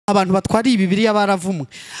abantu batwari Bibiliya baravumwe,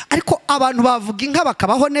 ariko abantu bavuga inka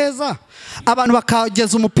bakabaho neza, abantu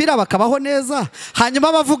bakageza umupira bakabaho neza,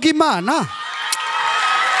 hanyuma bavuga Imana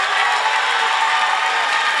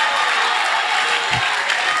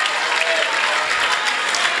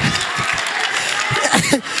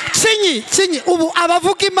Kinyi ubu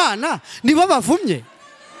abavuga Imana nibo bavumye,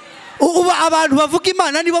 ubu abantu bavuga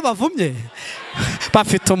Imana nibo bavumye,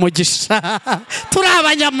 bafite umugisha. Turi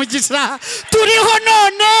abanyamugisha, turiho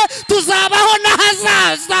none tuzabaho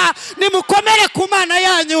n'ahazaza, nimukomere ku Mana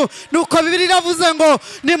yanyu. Nuko Bibiliya iravuze ngo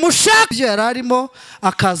nimushake. Yararimo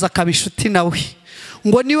akaza kabishuti nawe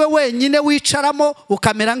ngo niwe wenyine wicaramo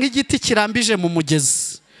ukamera nk'igiti kirambije mu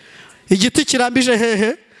mugezi. Igiti kirambije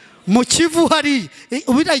hehe? Mu kivu. Hari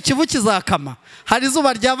ubira ikivu kizakama, hari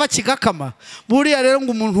izuba ryava kigakama. Buriya rero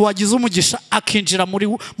ngo umuntu wagize umugisha akinjira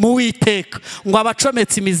mu Witeka, ngo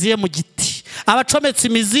abacometse imiziye mu giti, abacometse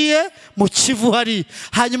imiziye mu kivu hari,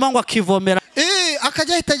 hanyuma ngo akivomera.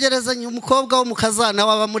 Akajya yitegereza umukobwa wo mu kazana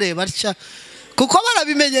w'abamureba atya, kuko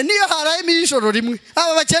barabimenye niyo harayemo ijoro rimwe.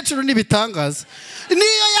 Aba bakecuru nibitangaza,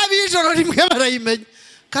 niyo yabijoro rimwe barayimenya.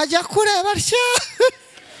 Kajya kureba atya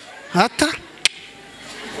ata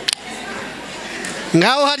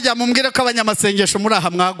ngaho harya mumbwire ko abanyamasengesho muri aha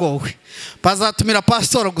mwagowe. Bazatumira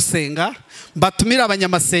pastor gusenga, batumira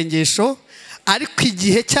abanyamasengesho, ariko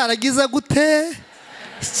igihe cyaragize gute?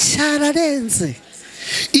 Cyararenze.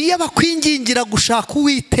 Iyo bakwingingira gushaka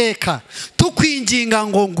Uwiteka, tukwinginga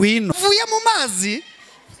ngo ngwino, uvuye mu mazi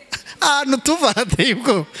ahantu tuvade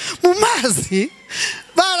ubwo mu mazi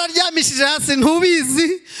bararyamishije hasi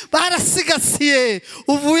ntubizi, barasigasiye,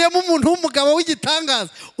 uvuyemo umuntu w'umugabo w'igitangaza,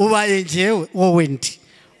 ubaye ngewe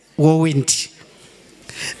wowe ndi.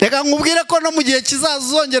 Reka nkubwire ko no mu gihe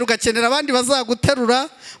kizazongera ugakenera abandi bazaguterura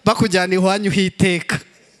bakujyana ihwanyu hiteka,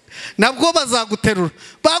 nabwo bazaguterura.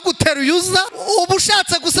 Baguteruye uza uba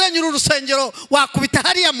ushatse gusenyura urusengero wakubita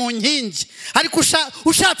hariya mu nkingi, ariko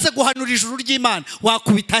ushatse guhanura ijuru ry'Imana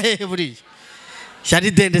wakubita hehe? Buriya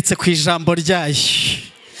yaridendetse ku ijambo ryayo,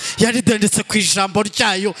 yaridendetse ku ijambo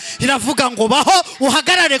ryayo, iravuga ngo baho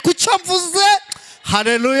uhagarare ku cyo mvuze.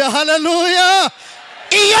 Haleluya, haleluya.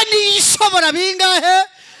 Iyo ni ishobora bingahe?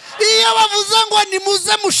 Iyo bavuze ngo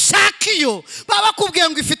nimuze mushake iyo, baba bakubwiye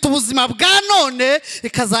ngo ifite ubuzima bwa none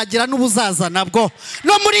ikazagira n'ubuzaza nabwo.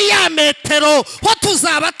 No muri ya metero ho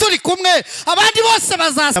tuzaba turi kumwe, abandi bose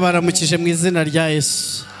bazaza. Baramukije mu izina rya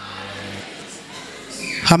Yesu.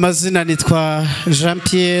 Amazina nitwa Jean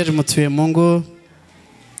Pierre Mutuyemungu.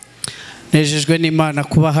 Nejejwe n'Imana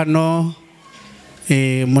kuba hano,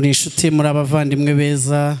 muri inshuti, muri abavandimwe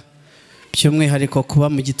beza, by'umwihariko kuba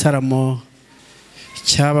mu gitaramo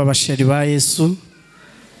cy'aba basheri ba Yesu.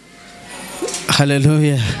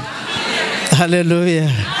 Haleluya, haleluya,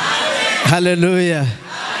 haleluya.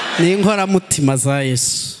 Ni inkoramutima za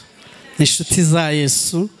Yesu, ni inshuti za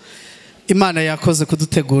Yesu. Imana yakoze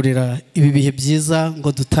kudutegurira ibi bihe byiza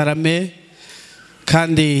ngo dutarame,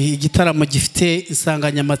 kandi igitaramo gifite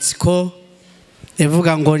insanganyamatsiko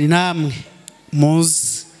ivuga ngo namwe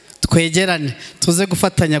muze twegerane tuze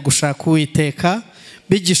gufatanya gushaka Uwiteka,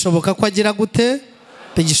 bigishoboka ko agira gute,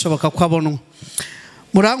 bigishoboka ko abonwa.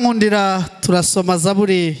 Murankundira turasoma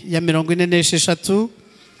Zaburi ya 46.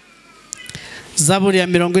 Zaburi ya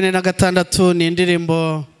 46 ni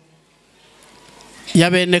indirimbo ya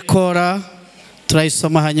bene Kora,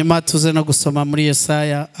 turayisoma hanyuma tuze no gusoma muri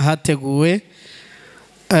Yesaya ahateguwe.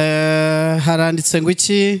 Haranditse ngo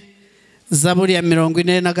iki? Zaburi ya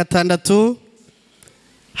 46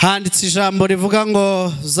 handitse ijambo rivuga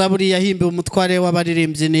ngo Zaburi yahimbiwe umutware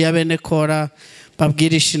w'abaririmbyi ni ya bene Kora,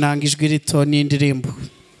 babwirisha inanga ijwi rito n'indirimbo.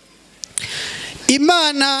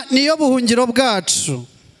 Imana niyo buhungiro bwacu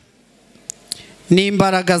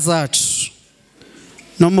n'imbaraga zacu,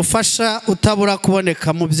 n'umufasha utabura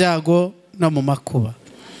kuboneka mu byago no mu makuba.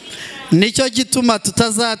 Nicyo gituma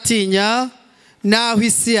tutazatinya naho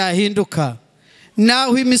isi yahinduka,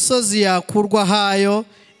 naho imisozi yakurwa hayo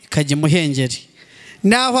ikajya imuhengeri,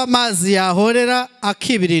 naho amazi yahorera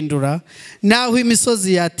akibirindura, naho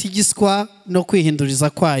imisozi yatigiswa no kwihinduriza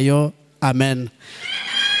kwayo. Amen.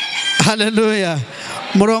 Haleluya.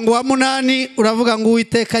 Murongo wa 8 uravuga ngo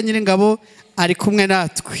Uwiteka Nyiringabo ari kumwe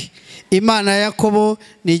natwe. Imana ya Yakobo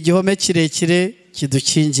ni igihome kirekire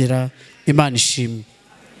kidukingira. Imana ishimwe.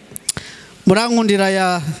 Murankundira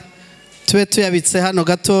ya tube tuyabitse hano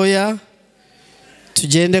gatoya,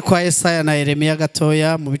 tugende kwa Yesaya na Yeremiya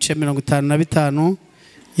gatoya mu bice 55.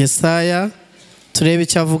 Yesaya turebe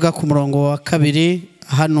icyo avuga ku murongo wa 2,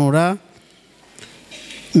 hanura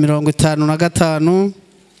 55.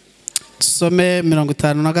 Tusome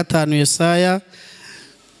 55 Yesaya.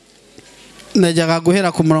 najyaga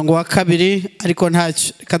guhera ku murongo wa 2 ariko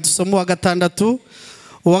ntacyo, reka dusome uwa 6.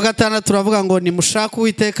 Uwa 6 turavuga ngo nimushake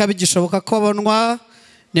Uwiteka bigishoboka ko abonwa,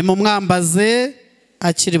 nimumwambaze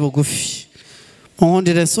akiri bugufi.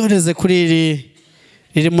 Munkundire nsoreze kuri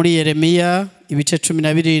riri muri Yeremiya ibice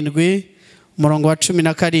 17 umurongo wa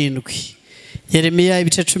 17. Yeremiya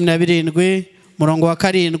ibice 17 umurongo wa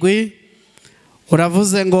 7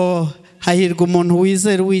 uravuze ngo hahirwa umuntu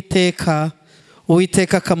wizera Uwiteka,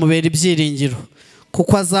 Uwiteka akamubera ibyiringiro,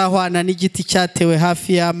 kuko azahwana n'igiti cyatewe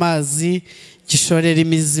hafi y'amazi gishorera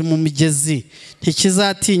imizi mu migezi,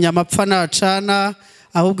 ntikizatinya amapfa nacana,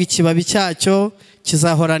 ahubwo ikibabi cyacyo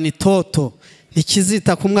kizahorana itoto,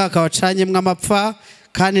 ntikizita ku mwaka wacanyemwe amapfa,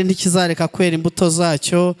 kandi ntikizareka kwera imbuto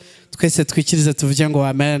zacyo. Twese twikirize tuvuge ngo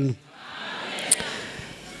amen.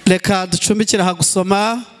 Reka ducumbikira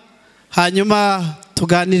hagusoma, hanyuma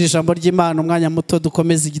tuganira ijambo ry'Imana umwanya muto,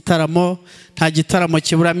 dukomeza igitaramo. Nta gitaramo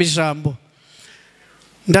kiburamo ijambo.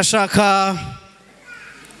 Ndashaka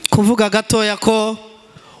kuvuga gatoya ko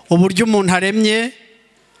uburyo umuntu aremye,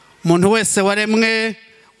 umuntu wese waremwe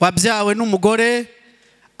wabyawe n'umugore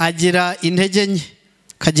agira intege nke,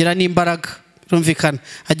 akagira n'imbaraga. Rumvikana,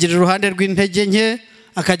 agira uruhande rw'intege nke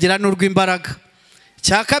akagira n'urw'imbaraga.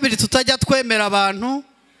 Cya kabiri, tutajya twemera abantu,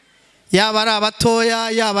 yaba ari abatoya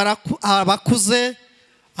yaba abakuze,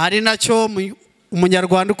 ari nacyo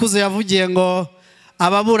umunyarwanda ukuze yavugiye ngo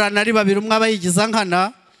ababurana ari babiri umwe aba yigiza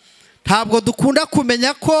nkana. Ntabwo dukunda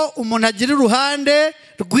kumenya ko umuntu agira uruhande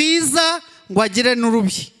rwiza ngo agire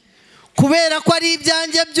n'urubi, kubera ko ari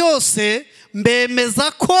ibyanjye byose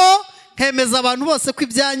mbemeza ko nkemeza abantu bose ko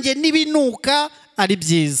ibyanjye n'ibinuka ari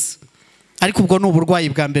byiza, ariko ubwo ni uburwayi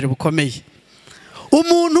bwa mbere bukomeye.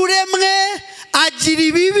 Umuntu uremwe agira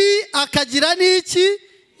ibibi akagira n'iki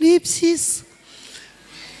n'ibyiza.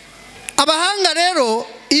 Abahanga rero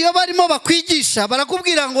iyo barimo bakwigisha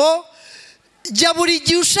barakubwira ngo jya buri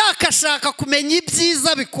gihe ushakashaka kumenya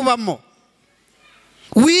ibyiza bikubamo,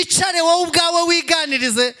 wicare wowe ubwawe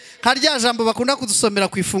wiganirize. Nka rya jambo bakunda kudusomera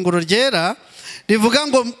ku ifunguro ryera rivuga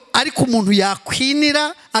ngo ariko umuntu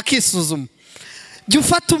yakwinira akisuzuma. Jya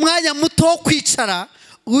ufata umwanya muto wo kwicara,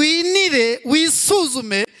 winire,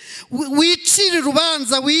 wisuzume, wicire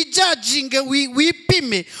urubanza, wijajinge,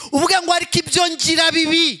 wipime, uvuga ngo ariko ibyo ngira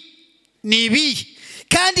bibi ni ibihe,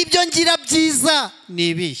 kandi ibyo ngira byiza ni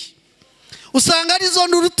ibihe. Usanga arizo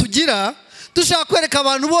nduru tugira dushaka kwereka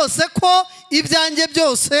abantu bose ko ibyanjye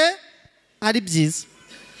byose ari byiza.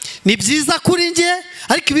 Ni byiza kuri njye,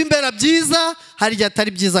 ariko ibimbera byiza hari igihe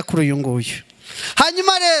atari byiza kuri uyu nguyu.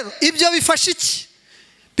 Hanyuma rero ibyo bifasha iki?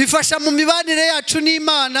 Bifasha mu mibanire yacu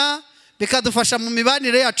n'Imana, bikadufasha mu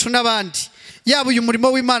mibanire yacu n'abandi. Yaba uyu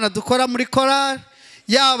murimo w'Imana dukora muri korali,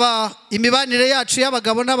 yaba imibanire yacu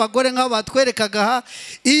y'abagabo n'abagore nk'aho batwerekaga aha.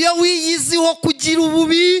 Iyo wiyiziho kugira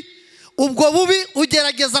ububi, ubwo bubi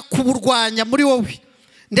ugerageza kuburwanya muri wowe,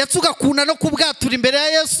 ndetse ugakunda no kubwatura imbere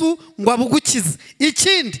ya Yesu ngo abugukize.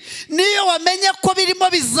 Ikindi, niyo wamenye ko birimo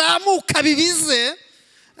bizamuka bibize,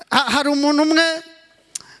 hari umuntu umwe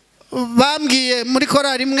bambwiye muri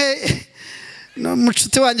korali imwe,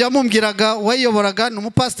 umucuti wanjye wamumbwiraga, wayiyoboraga, ni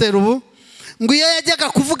umupasiteri ubu, ngo iyo yajyaga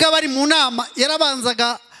kuvuga bari mu nama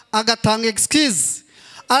yarabanzaga agatanga excuse,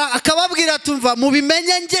 akababwira tumva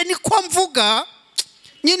mubimenye nge niko mvuga,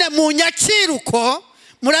 nyine mu nyakiruko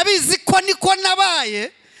murabizi ko niko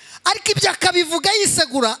nabaye, ariko ibyo akabivuga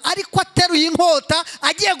yisegura, ariko ateruye inkota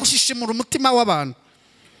agiye gushishimura umutima w'abantu.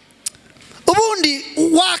 Ubundi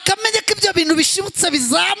wakamenye ko ibyo bintu bishibutse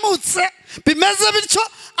bizamutse bimeze bityo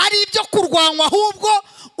ari ibyo kurwanywa, ahubwo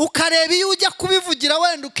ukareba iyo ujya kubivugira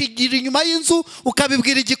wenda ukigira inyuma y'inzu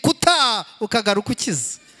ukabibwira igikuta ukagaruka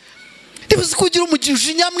ukize. Ntibuzi kugira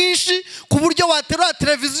umujinya mwinshi ku buryo waterura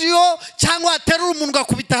televiziyo cyangwa waterura umuntu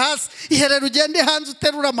ugakubita hasi. Iherero ugende hanze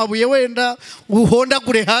uterura amabuye wenda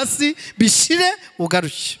uhondagure hasi bishire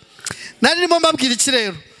ugaruke. Narimo mbabwira iki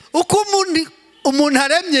rero, uko umuntu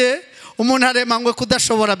aremye, umuntu aremanywe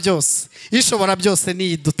kudashobora byose. Ishobora byose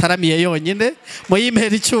ni dutaramiye yonyine,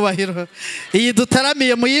 muyimpere icyubahiro. Iyi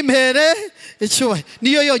dutaramiye muyimpere icyubahiro,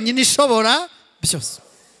 niyo yonyine ishobora byose.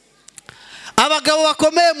 Abagabo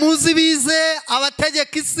bakomeye muzi bize,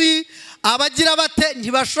 abategeka isi, abagira bate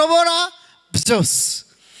ntibashobora byose.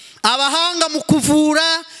 Abahanga mu kuvura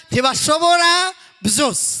ntibashobora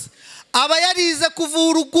byose. Abayarize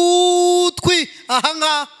kuvura ugutwi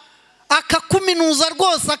ahanga akakuminuza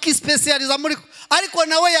rwose akispecializa muri, ariko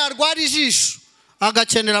nawe yarwara ijisho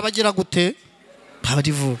agakenera abagira gute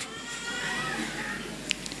barivura.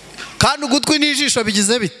 Kandi ugutwi n'ijisho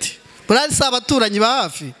bigize biti, burari si abaturanyi ba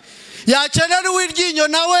hafi. Yakenera uw'iryinyo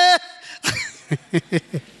nawe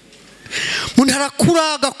umuntu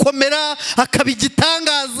arakura agakomera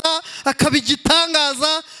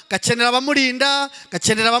akabigitangaza gakenera abamurinda,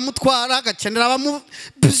 gakenera abamutwara, gakenera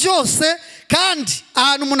byose, kandi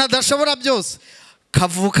ahantu umuntu adashobora byose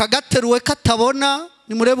kavuka gateruwe katabona.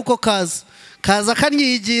 Nimurebe uko kaza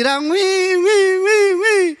kanyigira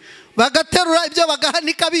bagaterura ibyo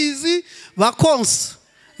bagahanika bizi, bakonsa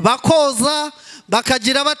bakoza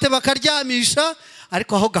bakagira bate bakaryamisha,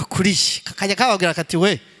 ariko aho gakuriye kakajya kababwira kati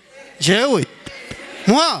we jewe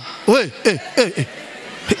mwa we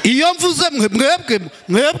iyo mvuze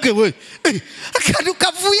mwebwe we akantu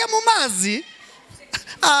kavuye mu mazi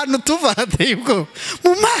ahantu tuvate yuko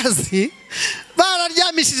mu mazi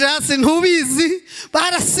bararyamishije hasi ntubizi,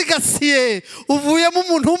 barasigasiye, uvuyemo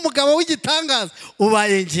umuntu w'umugabo w'igitangaza,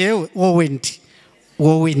 ubaye njyewe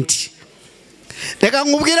wowe ndi. Reka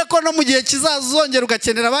nkubwire ko no mu gihe kizaza uzongera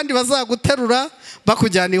ugakenera abandi bazaguterura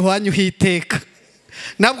bakujyana ihwanyu hiteka,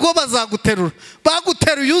 nabwo bazaguterura,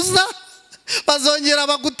 baguteruye uza bazongera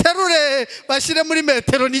baguterure bashyire muri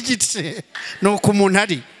metero n'igice. Nuko umuntu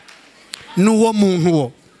ari nuwo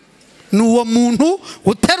muntu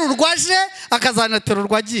uterurwa aje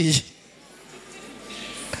akazanaterurwa agiye.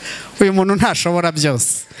 Uyu muntu ntashobora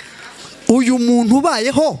byose. Uyu muntu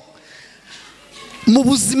ubayeho mu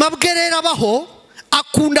buzima bwe rero abaho,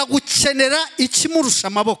 akunda gukenera ikimurusha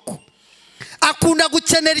amaboko, akunda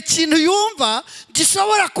gukenera ikintu yumva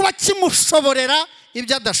gishobora kuba kimushoborera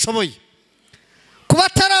ibyo adashoboye. Kuba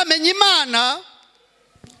ataramenya Imana,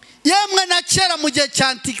 yemwe na kera mu gihe cya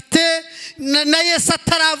Antikite na Yesu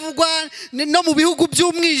ataravugwa, no mu bihugu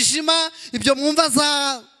by'umwijima ibyo mwumva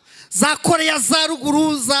za Korea za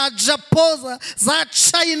ruguru, za Japan, za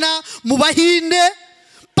China, mu Bahinde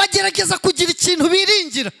bagerageza kugira ikintu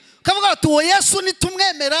biringira, kavuga bati uwo Yesu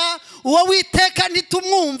nitumwemera, uwo witeka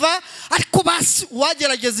nitumwumva, ariko basi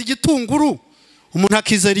wagerageza igitunguru, umuntu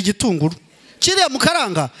akizera igitunguru kiriya mu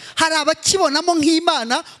karanga, hari abakibonamo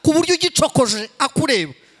nk'Imana ku buryo ugicokoje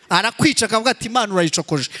akureba arakwica akavuga ati Imana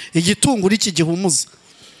urayicokoje, igitunguru iki gihumuza.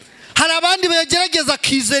 Hari abandi bagerageza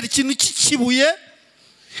akizera ikintu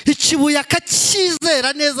ikibuye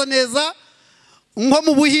akakizera neza, nko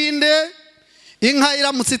mu Buhinde inka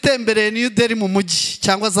iramutse itembereye New Delhi mu mujyi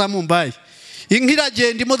cyangwa za Mumbai, inka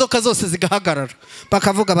iragenda imodoka zose zigahagarara,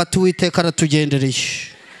 bakavuga bati Uwiteka aratugendereye.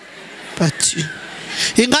 Bati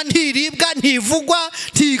inka ntiribwa, ntivugwa,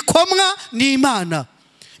 ntikomwa, ni Imana.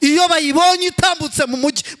 Iyo bayibonye itambutse mu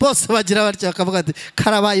mujyi bose bagira batya, bakavuga ati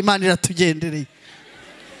karabaye Imana iratugendereye.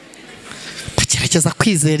 Bagerageza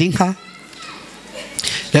kwizera inka.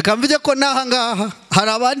 Reka mvuge ko n'aha ngaha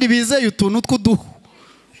hari abandi bizeye utuntu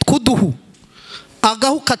tw'uduhu,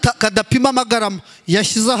 agahu kadapima amagarama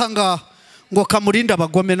yashyize aha ngaha ngo kamurinde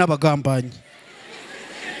abagome n'abagambanyi.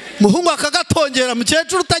 Muhungu akagatongera,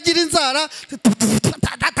 mukecuru utagira inzara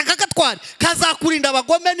akagatwara, kazakurinda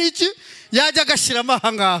abagome n'iki, yajya agashyiramo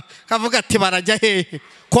aha ngaha kavuga ati barajya hehe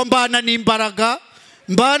ko mbana n'imbaraga,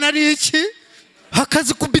 mbana n'iki,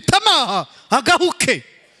 hakazikubitamo aha agahuke,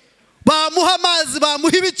 bamuha amazi,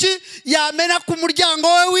 bamuha ibiki, yamena ku muryango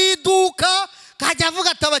we w'iduka, kajya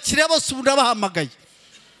avuga ati abakiriya bose ubu ndabahamagaye.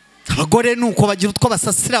 Abagore nuko bagira utwo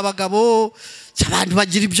basasira abagabo, abantu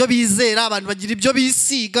bagira ibyo bizera, abantu bagira ibyo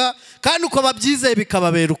bisiga, kandi uko babyizeye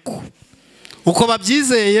bikababera uko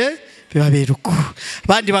babyizeye bibabera uko,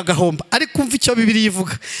 abandi bagahomba. Ariko umva icyo Bibiliya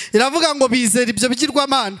ivuga, iravuga ngo bizera ibyo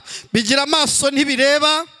bigirwamana, bigira amaso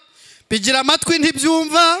ntibireba, bigira amatwi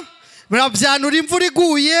ntibyumva, birabyanura imvura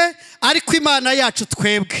iguye, ariko Imana yacu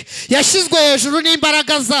twebwe yashyizwe hejuru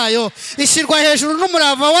n'imbaraga zayo, ishyirwa hejuru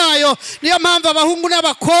n'umurava wayo. Niyo mpamvu abahungu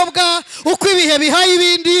n'abakobwa uko ibihe bihaye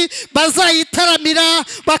ibindi bazayitaramira,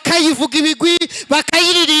 bakayivuga ibigwi,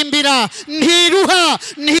 bakayiririmbira, ntiruha,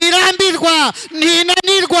 ntirambirwa,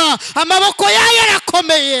 ntinanirwa, amaboko yayo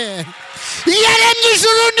arakomeye, yaremye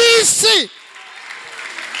ijuru n'isi,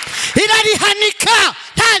 irarihanika,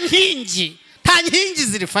 nta nkingi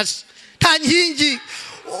zirifashe, nta nkingi.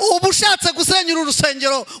 Ubu ushatse gusenyera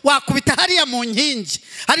urusengero wakubita hariya mu nkingi,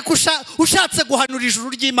 ariko ushatse guhanura ijuru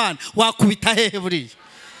ry'Imana wakubita hehe buriya?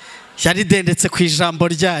 Yaridendetse ku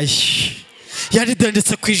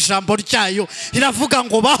ijambo ryayo, iravuga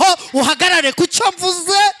ngo baho uhagarare ku cyo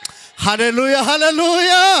mvuze. Haleluya,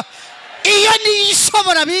 haleluya. Iyo niyo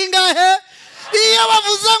ishobora bingahe? Iyo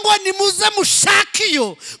bavuze ngo nimuze mushake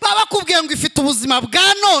iyo, baba bakubwiye ngo ifite ubuzima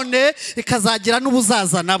bwa none ikazagira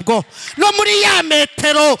n'ubuzaza nabwo. No muri ya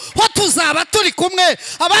metero ho tuzaba turi kumwe,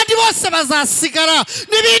 abandi bose bazasigara,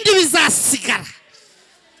 n'ibindi bizasigara.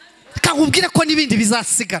 Kakubwire ko n'ibindi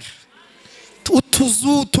bizasigara.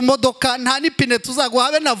 Utuzu, tumodoka, nta n'ipine tuzaguha,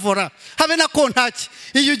 habe na vora, habe na kontaki.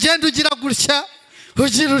 Iyo ugenda ugira gutya,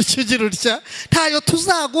 ugira utya, ntayo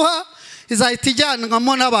tuzaguha. izahita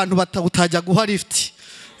ijyanwamo n'abantu utajya guha lift.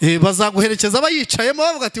 Bazaguherekeza bayicayemo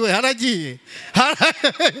bavuga ati we haragiye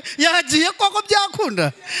yagiye koko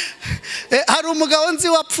byakunda. Hari umugabo nzi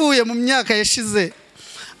wapfuye mu myaka yashize,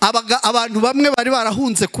 abantu bamwe bari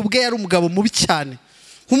barahunze kubwe, yari umugabo mubi cyane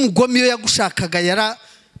nk'umugome. Iyo yagushakaga yara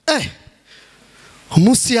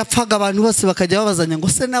umunsi yapfaga abantu bose bakajya babazanya ngo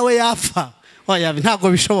se nawe yapfa. Oya, ntabwo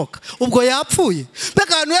bishoboka, ubwo yapfuye.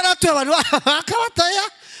 Mbega abantu yaratuye abantu bakabataya.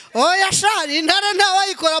 Oya shari, intare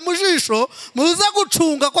ntawayikora mu jisho, muze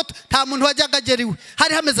gucunga ko nta muntu wajyaga agera iwe.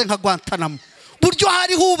 Hari hameze nka Guantanamo, buryo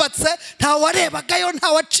hari hubatse, ntawarebagayo,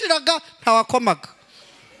 ntawaciraga, ntawakomaga.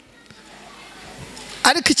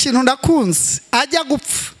 Ariko ikintu ndakunze, ajya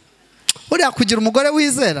gupfa uriya kugira umugore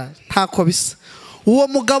wizera ntako bisa. Uwo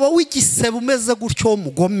mugabo w'igisebe umeze gutyo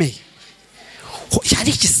w'umugome,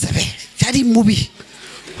 yari igisebe, yari mubi.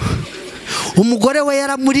 Umugore we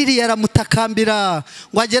yaramuririye, aramutakambira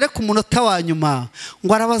ngo agere ku munota wa nyuma,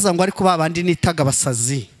 ngo arabaza ngo ariko babandi nitaga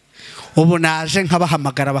abasazi ubu naje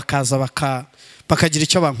nkabahamagara bakaza bakagira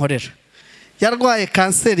icyo bankorera. Yarwaye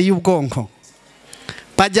kanseri y'ubwonko,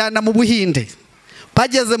 bajyana mu Buhinde.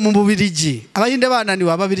 Bageze mu Bubiligi, Abahinde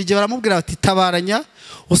bananiwe, Ababiligi baramubwira bati tabaranya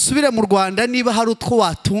usubire mu Rwanda, niba hari utwo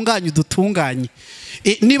watunganya udutunganye,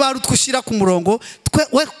 niba hari utwo ushyira ku murongo,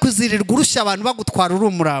 we kuzirirwa urushya abantu bagutwara uri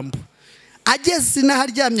umurambo. Ageze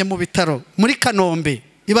n'aharyamye mu bitaro muri Kanombe,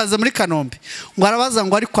 ibaze muri Kanombe, ngo arabaza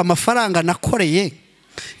ngo ariko amafaranga nakoreye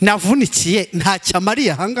navunikiye ntacyo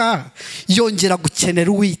amariye ahangaha, yongera gukenera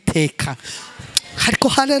Uwiteka. Ariko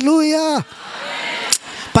haleluya.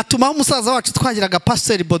 Batumaho umusaza wacu twagiraga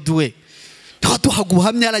Pastor Boduwe, duhaga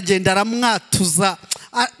ubuhamya, aragenda aramwatuza.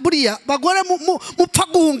 Buriya bagore mupfa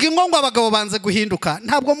guhunga ingo ngo abagabo banze guhinduka,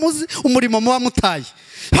 ntabwo muzi umurimo muba mutaye.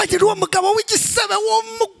 Bagira uwo mugabo w'igisebe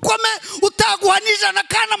w'umugome utaguha n'ijana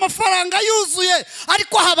kandi amafaranga yuzuye,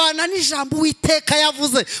 ariko habana n'ijambo Uwiteka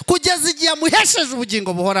yavuze kugeza igihe amuhesheje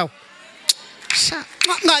ubugingo buhoraho.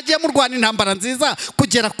 Mwagiye murwana intambara nziza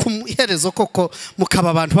kugera ku iherezo koko mukaba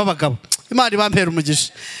abantu b'abagabo. Imana ibampera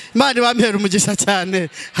umugisha, Imana ibampera umugisha cyane.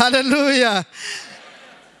 Haleluya.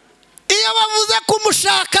 Iyo bavuze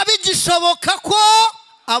kumushaka bigishoboka ko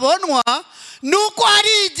abonwa, nuko hari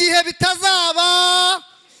igihe bitazaba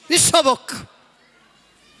bishoboka.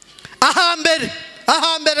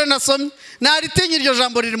 Ahambere nasomye, naritinya iryo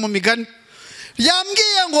jambo riri mu Migani,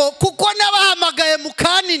 yambwiye ngo kuko nabahamagaye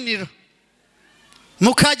mukaninira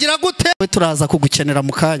mukagira gute, we turaza kugukenera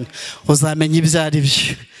mu kanya uzamenya ibyo ari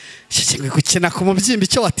byo. Kigwe gukina ku mubyimba,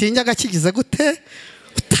 icyo watinyaga kigize gute,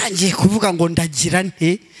 utangiye kuvuga ngo ndagira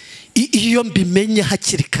nte iyo mbimenye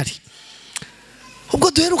hakiri kare.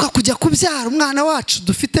 Ubwo duheruka kujya kubyara umwana wacu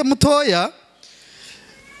dufite mutoya,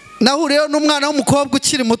 nahuriyeho n'umwana w'umukobwa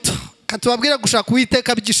ukiri muto, katubabwira gushaka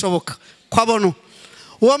Uwiteka bigishoboka kwabona.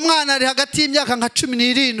 Uwo mwana ari hagati y'imyaka nka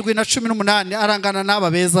 17 na 18, arangana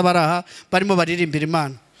n'aba beza baraha barimo baririmbira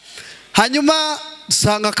Imana. Hanyuma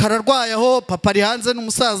dusanga kararwaye aho, papa ari hanze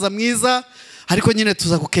n'umusaza mwiza, ariko nyine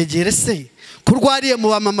tuza kukegere se kurwariye mu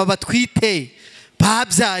bamama batwite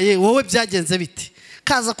babyaye, wowe byagenze bite?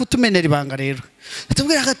 Kaza kutumenera ibanga rero.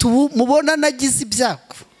 Atubwira ati mubona nagize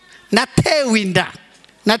ibyago, natewe inda.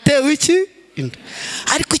 Natewe iki? Inda.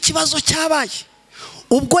 Ariko ikibazo cyabaye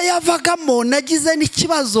ubwo yavagamo, nagize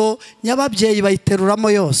n'ikibazo, nyababyeyi bayiteruramo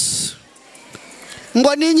yose.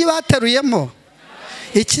 Ngo ninyi bateruyemo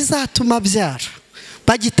ikizatuma byara,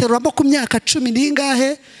 bagiteruramo ku myaka 10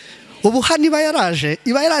 n'ingahe. Ubu hano iba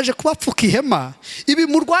yaraje kubapfuka ihema, ibi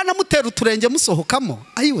murwana mutera uturenge musohokamo.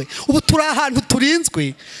 Ayiwe, ubu turi ahantu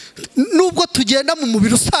turinzwe, nubwo tugenda mu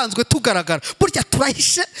mubiri usanzwe tugaragara, burya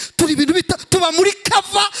turahishe, turi ibintu bita, tuba muri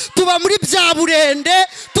kava, tuba muri bya burende,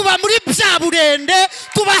 tuba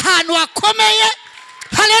ahantu hakomeye.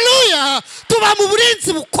 Haleluya. Tuba mu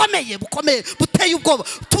burinzi bukomeye buteye ubwoba,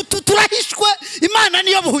 turahishwe. Imana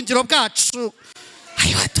niyo buhungiro bwacu.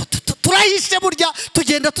 Ayiwe, turahishe, burya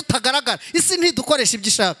tugenda tutagaragara, isi ntidukoresha ibyo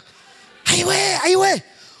ishaka. Ayiwe,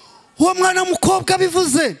 uwo mwana w'umukobwa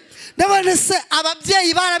bivuze, ndabone se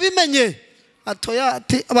ababyeyi barabimenye. Atoya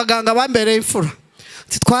ati abaganga bambereye imfura,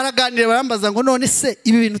 twaraganiriye barambaza ngo none se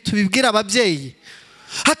ibi bintu tubibwira ababyeyi?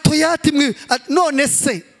 Atoya ati none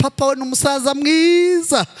se papa we n'umusaza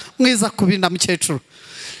mwiza kubinda mukecuru,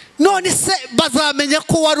 none se bazamenya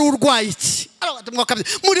ko wari urwaye iki?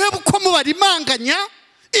 Murebe uko mubarimanganya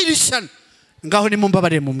irishana. Ngaho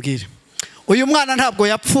nimumbabarire mumbwire, uyu mwana ntabwo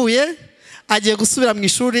yapfuye, agiye gusubira mu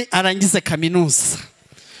ishuri arangize kaminuza.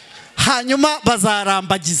 Hanyuma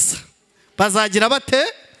bazarambagiza, bazagira bate?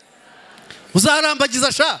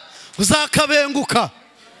 Uzarambagiza sha, uzakabenguka.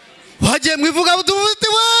 Wagiye mwivuga budubuti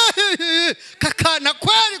we kakana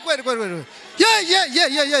kweri.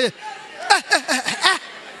 Ye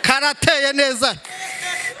karateye neza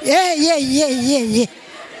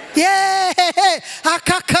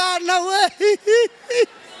aka kana we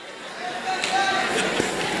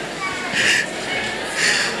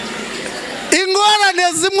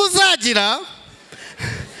ingorane zimwe uzagira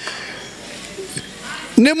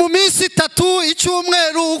ni mu minsi 3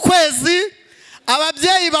 icyumweru ukwezi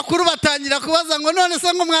ababyeyi bakuru batangira kubaza ngo none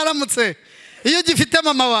se ngo mwaramutse iyo ugifite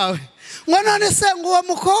mama wawe ngo none se ngo uwo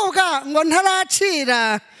mukobwa ngo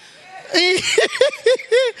ntaracira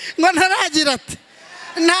ngo ntaragira ati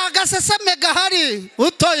nta gaseseme gahari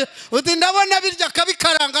utoye uti ndabona birya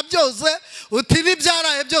kabikaranga byose uti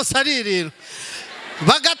n'ibyaraye byose aririra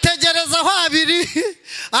bagategereza aho 2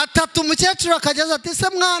 3 umukecuru akageza ati se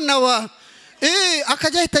mwana wa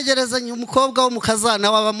akajya yitegereza umukobwa wo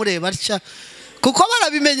mukazana w'abamureba atya kuko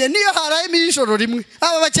barabimenye niyo harayemo ijoro rimwe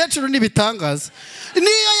aba bakecuru nibitangaza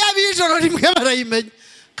niyo yabijoro rimwe barayimenya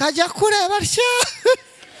kajya kureba atya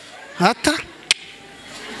hata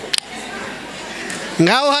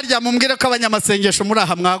ngaho harya mumbwire ko abanyamasengesho muri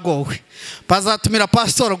aha mwagowe bazatumira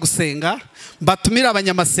pastor gusenga batumira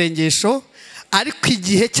abanyamasengesho ariko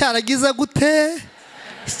igihe cyaragize gute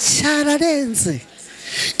cyararenze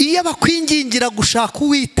iyo bakwingingira gushaka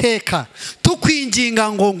Uwiteka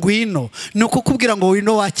tukwinginga ngo ngwino no kukubwira ngo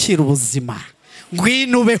wino wakira ubuzima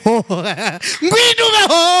ngwino ubeho ngwino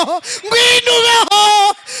ubeho ngwino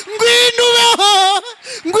ubeho ngwino ubeho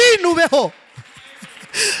ngwino ubeho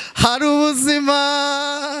hari ubuzima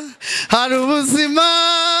hari ubuzima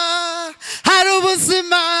hari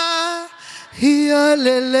ubuzima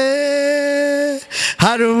iyolele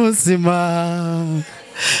hari ubuzima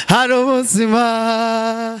hari ubuzima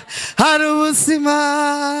hari ubuzima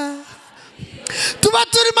tuba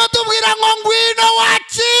turimo tubwira ngo ngwino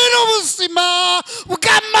wakira ubuzima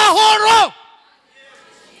bw'amahoro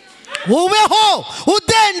ubeho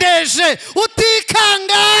udendeje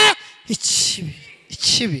utikanga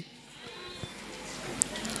ikibi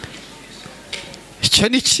icyo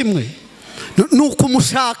ni kimwe nuko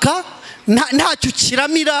umushaka ntacyo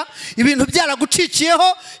ukiramira ibintu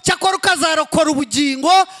byaragucikiyeho cyakora ukazarokora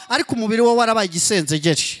ubugingo ariko umubiri wo warabaye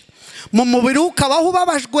igisenzegeri mu mubiri ukabaho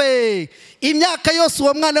ubabajwe imyaka yose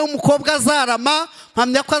uwo mwana w'umukobwa azarama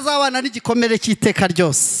mpamya ko azabana n'igikomere cy'iteka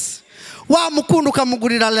ryose wamukunda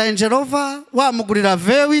ukamugurira Range Rover wamugurira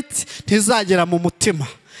V8 ntizagera mu mutima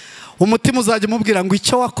umutima uzajya umubwira ngo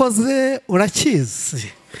icyo wakoze urakizi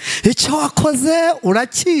icyo wakoze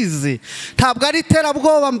urakizi ntabwo ari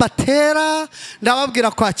iterabwoba mbatera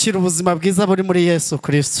ndababwira kwakira ubuzima bwiza buri muri Yesu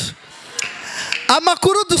Kristo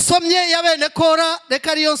amakuru dusomye ya bene Kora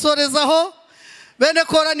reka ariyo nsorezaho bene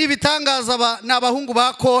Kora n'ibitangaza n'abahungu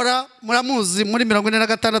ba Kora muramuzi muri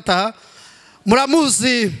 46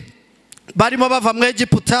 muramuzi barimo bava mu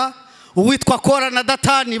Egiputa uwitwa Kora na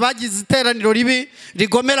Datani bagize iteraniro ribi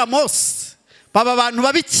rigomera Mose baba abantu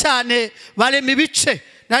babi cyane barema ibice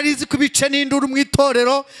narizi ko ibice n'induru mu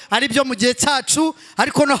itorero ari byo mu gihe cyacu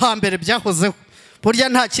ariko no hambere byahozeho burya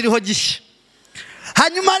nta kiriho gishya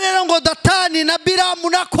hanyuma rero ngo Datani na Biramu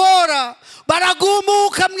na Kora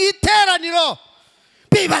baragumuka mu iteraniro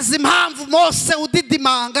bibaza impamvu Mose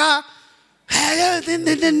udidimanga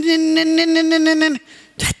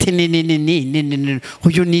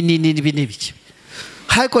uyu ni biki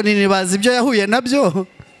ariko nibaza ibyo yahuye nabyo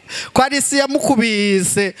kwa risi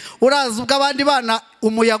yamukubise uraza ubwo abandi bana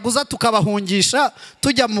umuyaguza tukabahungisha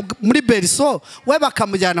tujya muri Beriso we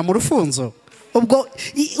bakamujyana mu rufunzo ubwo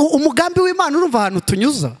umugambi w'Imana urumva ahantu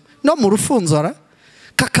tunyuza no mu rufunzo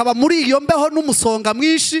kakaba muri iyo mbeho n'umusonga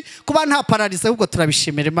mwinshi kuba nta paralise ahubwo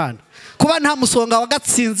turabishimira Imana kuba nta musonga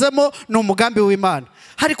wagatsinzemo ni umugambi w'Imana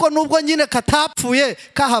ariko nubwo nyine katapfuye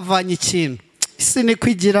kahavanye ikintu isi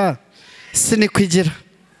ni kwigira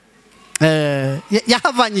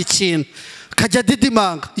yahavanye ikintu kajya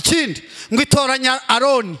didimanga ikindi ngo itoranya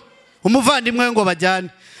Aroni umuvandimwe ngo bajyane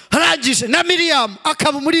harangije na Miriam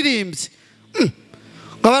akaba umuririmbyi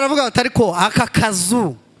ngo baravuga batari ko aka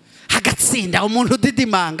kazu hagatsinda umuntu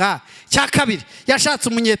didimanga cya kabiri yashatse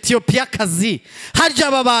umunyetiyopiya kazi harya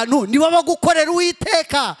aba bantu nibo bagukorera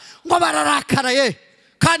Uwiteka ngo bararakaraye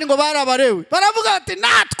kandi ngo barabarewe baravuga ati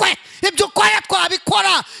natwe ibyo kwaya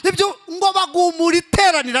twabikora ibyo ngo bagumura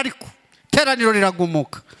iteraniro ariko iteraniro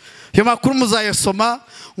riragumuka iyo makuru muzayesoma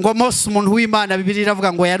ngo Mose umuntu w'Imana Bibiliya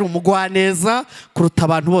iravuga ngo yari umugwaneza kuruta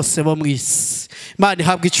abantu bose bo mu isi Imana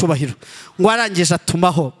ihabwa icyubahiro ngo arangije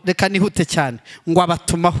atumaho reka nihute cyane ngo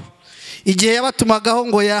abatumaho igihe yabatumagaho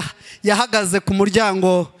ngo yahagaze ku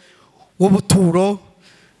muryango w'ubuturo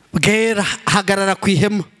bwera hagarara ku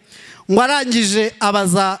ihema ngo arangije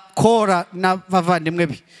abaza Kora n'abavandimwe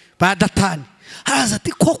be ba Datani araza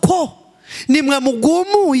ati koko nimwe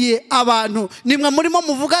mugumuye abantu, nimwe murimo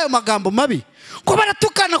muvuga ayo magambo mabi, ngo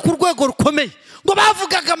baratukana ku rwego rukomeye, ngo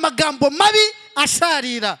bavugaga amagambo mabi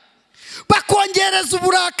asharira, bakongereza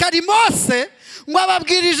uburakari Mose, ngo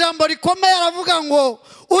ababwira ijambo rikomeye, aravuga ngo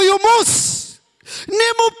uyu munsi ni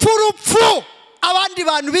mupfurupfu abandi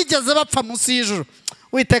bantu bigeze bapfa munsi y'ijuru.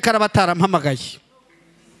 Uwiteka arabataramhamagaye,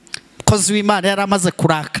 kozi w'Imana yari amaze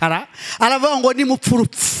kurakara, aravuga ngo ni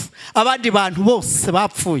mupfurupfu abandi bantu bose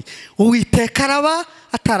bapfuye. Uwiteka araba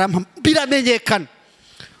atarampamagaye, biramenyekana.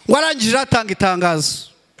 Ngo arangije atanga itangazo,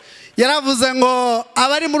 yaravuze ngo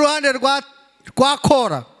abari mu ruhande rwa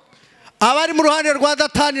Kora, abari mu ruhande rwa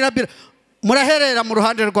Datani na Abiramu, muraherera mu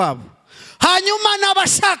ruhande rwabo, hanyuma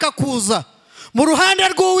n'abashaka kuza mu ruhande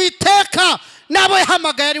rw'Uwiteka nabo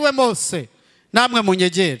yahamagaye ari we Mose, namwe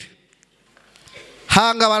munyegere.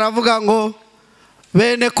 Hanga baravuga ngo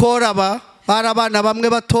bene Kora bari abana bamwe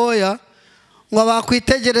batoya, ngo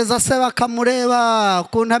bakwitegereza se bakamureba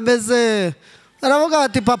ukuntu ameze, aravuga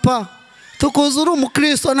ati papa tukuzi uri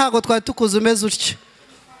umukristo, ntabwo twari tukuzi umeze utya,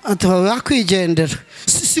 akwigendera.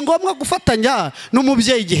 Si ngombwa gufatanya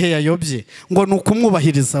n'umubyeyi igihe yayobye, ngo ni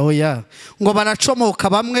ukumwubahiriza. Oya, ngo baracomoka,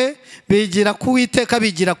 bamwe bigira ku Uwiteka,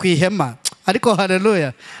 bigira ku ihema. Ariko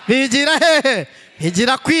haleluya, bigira hehe?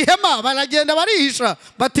 Bigira ku ihema, baragenda barihisha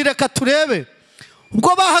bati reka turebe.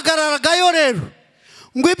 Ubwo bahagararagayo rero,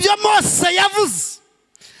 ngo ibyo Mose yavuze,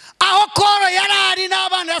 aho Kora yarari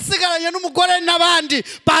n'abana yasigaranye n'umugore n'abandi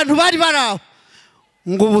bantu bari baraho,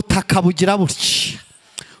 ngo ubutaka bugira butya,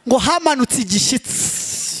 ngo hamanutse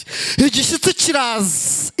igishyitsi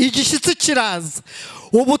kiraza,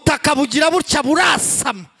 ubutaka bugira butya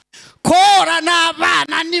burasama. Kora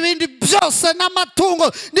n'abana n'ibindi byose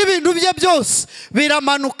n'amatungo n'ibintu bye byose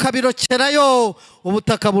biramanuka birokerayo,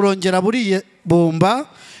 ubutaka burongera buriye bumba,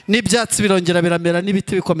 n'ibyatsi birongera biramera,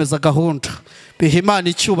 n'ibiti bikomeza gahunda. Biha Imana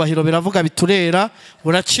icyubahiro, biravuga biturera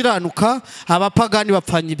burakiranuka, abapagani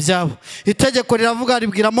bapfanye ibyabo. Itegeko riravuga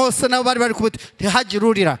ribwira Mose nabo bari kubuti, ntihagire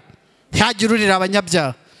urira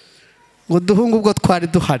abanyabyaha. Ngo duhungu ubwo twari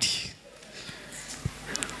duhari,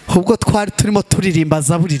 ubwo twari turimo turirimba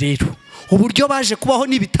zaburi rero, uburyo baje kubaho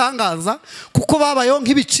n'ibitangaza, kuko babayeho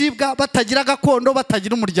nk'ibicibwa, batagira gakondo,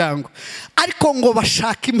 batagira umuryango, ariko ngo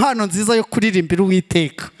bashaka impano nziza yo kuririmbira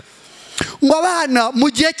Uwiteka. Ngo abana mu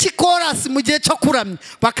gihe cy'ikorasi, mu gihe cyo kuramya,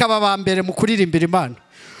 bakaba ba mbere mu kuririmbira Imana.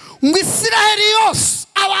 Ngo Isiraheli yose,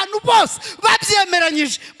 abantu bose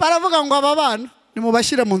babyemeranyije, baravuga ngo aba bana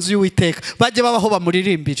nimubashyire mu nzu y'Uwiteka, bajye babaho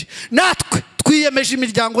bamuririmbire. Natwe twiyemeje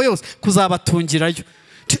imiryango yose kuzabatungirayo.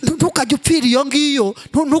 Ntukajya upfira iyo ngiyo,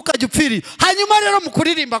 ntukajya upfira iyo. Hanyuma rero mu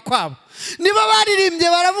kuririmba kwabo, niba baririmbye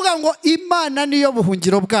baravuga ngo Imana niyo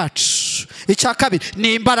buhungiro bwacu, icya kabiri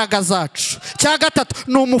ni imbaraga zacu, icya gatatu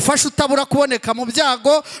ni umufasha utabura kuboneka mu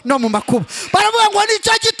byago no mu makuba. Baravuga ngo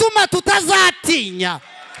nicyo gituma tutazatinya.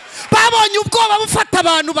 Babonye ubwoba bufata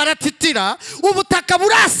abantu baratitira, ubutaka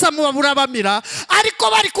burasama burabamira,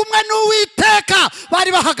 ariko bari kumwe n'Uwiteka,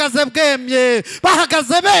 bari bahagaze bwemye,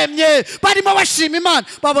 bahagaze bemye, barimo bashima Imana.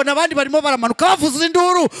 Babona abandi barimo baramanuka bavuza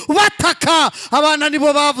induru bataka, abana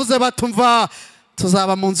nibo bavuze batumva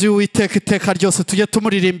tuzaba mu nzu y'Uwiteka iteka ryose, tujye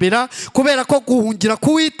tumuririmbira, kubera ko guhungira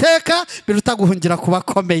ku Uwiteka biruta guhungira ku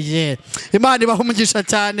bakomeye. Imana ibaha umugisha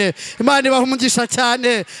cyane, Imana ibaha umugisha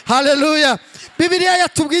cyane. Haleluya. Bibiliya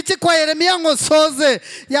yatubwiye iki kwa Yeremiya ngo soze,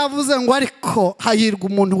 yavuze ngo ariko hahirwa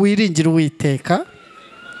umuntu wiringira Uwiteka,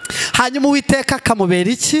 hanyuma Uwiteka akamubera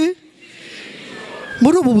iki?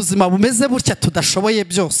 Muri ubu buzima bumeze butya tudashoboye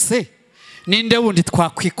byose, ninde wundi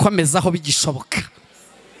twakwikomezaho bigishoboka?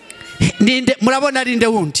 Ninde murabona ari nde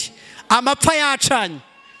wundi? Amapfa yacanye,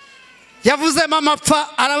 yavuzemo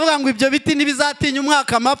amapfa, aravuga ngo ibyo biti ntibizatinya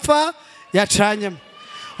umwaka amapfa yacanyemo.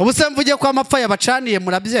 Ubu se mvuge ko amapfa yabacaniye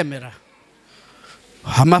murabyemera?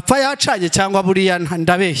 Amapfa yacanye cyangwa buriya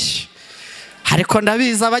ndabeshye? Ariko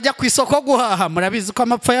ndabizi abajya ku isoko guhaha murabizi ko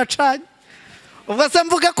amapfa yacanye. Ubwo se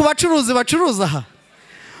mvuge ku bacuruzi bacuruza aha,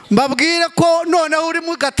 mbabwire ko noneho uri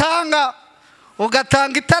mu gatanga,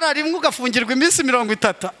 ugatanga itara rimwe ugafungirwa iminsi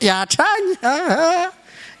 30. Yacanye,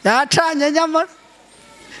 yacanye nyamara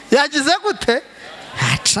yagize gute?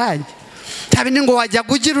 Yacanye. Tabini ngo wajya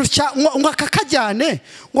kugira utya ngo akakajyane,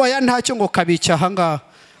 ngo ya ntacyo ngo kabica aha ngaha,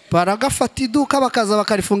 baragafata iduka bakaza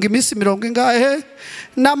bakarifunga iminsi 30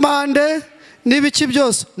 n'amande n'ibiki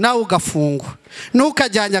byose, nawe ugafungwa.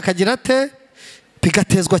 Nukajyanye akagira ate,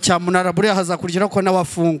 bigatezwa cyamunara, buriya hazakurikira ko nawe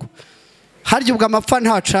afungwa. Harya ubwo amapfa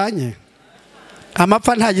ntacanye,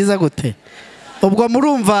 amapfa ntagize gute? Ubwo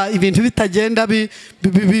murumva ibintu bitagenda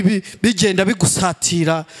bigenda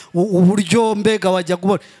bigusatira uburyo mbega wajya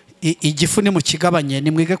gubona. Igifu ni mu kigabanye,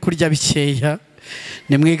 nimwige kurya bikeya,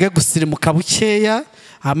 nimwige gusirimuka bukeya,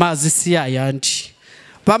 amazi si yayandi.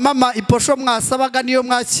 Bamama iposho mwasabaga niyo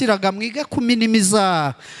mwakiraga mwige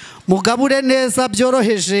kuminimiza, mugabure neza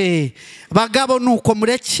byoroheje. Bagabo nuko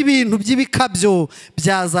mureke ibintu by'ibikabyo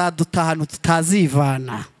byazadutahana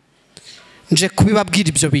tutazivana. Nje kubibabwira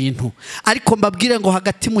ibyo bintu, ariko mbabwire ngo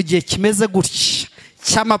hagati mu gihe kimeze gutya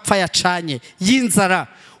cy'amapfa yacanye y'inzara,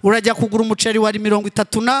 urajya kugura umuceri wari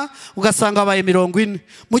 30 ugasanga abaye 40,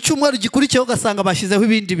 mu cyumweru gikurikiyeho ugasanga bashyizeho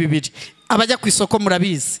ibindi 2. Abajya ku isoko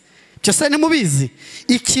murabizi cyose, ni mubizi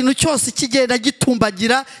ikintu cyose kigenda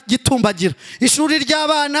gitumbagira. Ishuri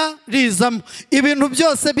ry'abana rizamo, ibintu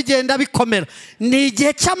byose bigenda bikomera. Ni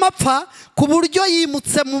igihe cy'amapfa ku buryo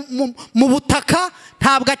yimutse mu butaka,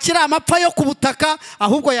 ntabwo akiri amapfa yo ku butaka,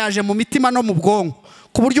 ahubwo yaje mu mitima no mu bwonko,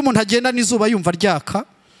 ku buryo umuntu agenda n'izuba yumva ryaka.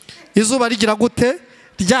 Izuba rigira gute?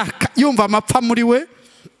 Ryaka, yumva amapfa muri we.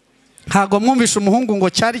 Ntago mwumvisha umuhungu ngo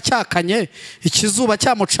cyari cyakanye ikizuba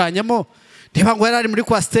cyamucanyemo, niba ngo yarari muri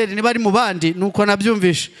kwasteri, niba ari mu bandi, nuko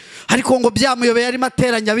nabyumvisha. Ariko ngo byamuyobeye ari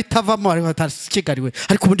materanya bitavamo, ari batakigariwe,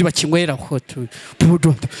 ariko ubundi bakinyweraho,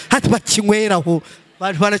 hati bakinyweraho.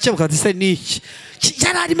 Barakebuka dise niki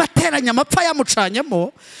yarari materanya amapfa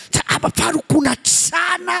yamucanyemo. Amapfa ukuna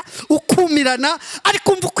cyana ukumirana,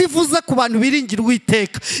 ariko umva kwivuza ku bantu biringira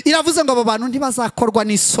Uwiteka. Iravuze ngo abo bantu ntibazakorwa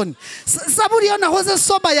n'isoni. Zaburi yo nahoze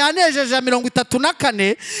soma yanejeje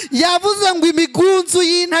 34 yavuze ngo imigunzu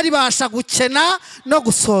y'intare ibasha gukena no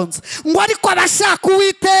gusonza, ngo ariko abashaka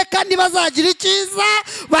Uwiteka ntibazagira icyiza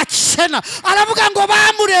bakena. Aravuga ngo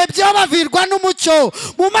bamurebyeho bavirwa n'umucyo,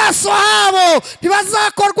 mu maso habo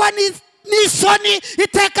ntibazakorwa n'isoni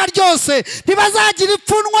iteka ryose, ntibazagira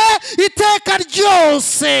ipfunwe iteka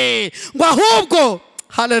ryose, ngo ahubwo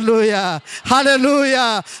haleluya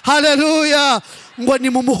haleluya haleluya, ngo ni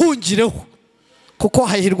mumuhungireho kuko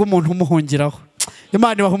hahirwa umuntu umuhungiraho.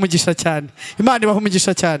 Imana ibaha umugisha cyane, Imana ibaha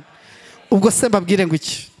umugisha cyane. Ubwo se mbabwire ngo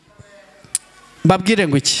iki?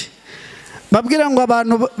 Mbabwire ngo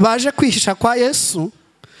abantu baje kwihisha kwa Yesu,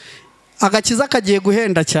 agakiza kagiye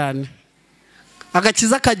guhenda cyane.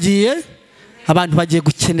 Agakiza kagiye, abantu bagiye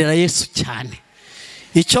gukenera Yesu cyane.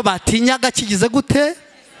 Icyo batinyaga kigize gute?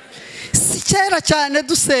 Si kera cyane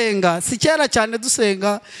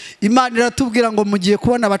dusenga, Imana iratubwira ngo mugiye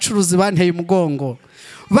kubona abacuruzi banteye umugongo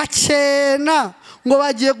bakena, ngo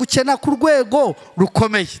bagiye gukena ku rwego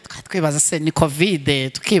rukomeye. Twibaza se ni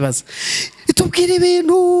covid, tukibaza itubwira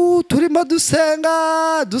ibintu turimo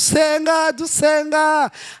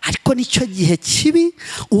dusenga, ariko nicyo gihe kibi.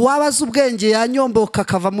 Uwabaza ubwenge yanyomboka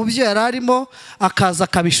akava mu byo yararimo akaza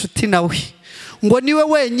kabishuti nawe, ngo niwe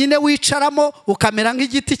wenyine wicaramo ukamera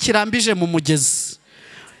nk'igiti kirambije mu mugezi.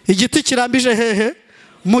 Igiti kirambije hehe?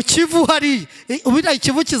 Mu kivu. Hari ubira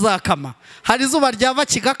ikivu kizakama, hari izuba ryava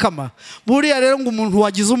kigakama. Buriya rero ngo umuntu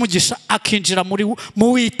wagize umugisha akinjira mu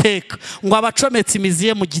Uwiteka, ngo abacometse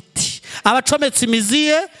imiziye mu giti, abacometse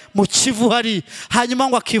imiziye mu kivu hari, hanyuma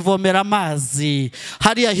ngo akivomera amazi.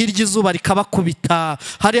 Hariya hirya izuba rikabakubita,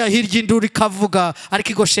 hariya hirya induru ikavuga, ariko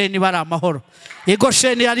igosheni bari amahoro.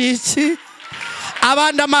 Igosheni hari iki?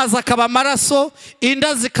 Abandi amazi akaba amaraso,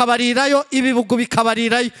 inda zikabarirayo, ibibugu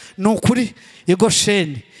bikabarirayo. Ni ukuri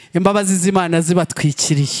igosheni imbabazi z'Imana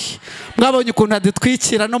zibatwikiriye. Mwabonye ukuntu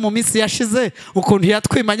adutwikira no mu minsi yashize, ukuntu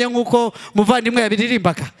yatwimanye nk'uko muvandimwe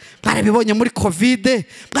yabiririmbaga. Mwarabibonye muri covid,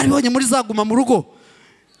 mwarabibonye muri zaguma mu rugo,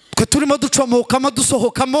 twe turimo ducomokamo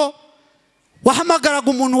dusohokamo. Wahamagaraga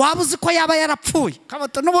umuntu wabuze ko yaba yarapfuye,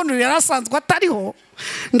 kabato n'ubundi yarasanzwe atariho,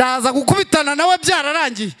 ndaza gukubitana nawe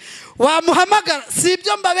byararangiye. Wamuhamagara, si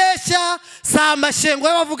ibyo mbabeshya, samashyengo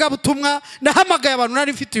y'abavuga butumwa. Ndahamagaye abantu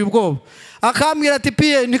nari mfitiye ubwoba, akambwira ati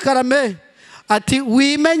piye ni karame, ati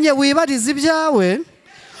wimenye wibariza ibyawe,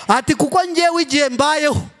 ati kuko ngewe igihe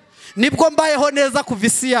mbayeho nibwo mbayeho neza kuva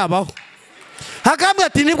isi yabaho. Akambwira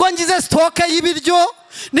ati nibwo ngize stoke y'ibiryo,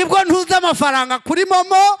 nibwo ntuze amafaranga kuri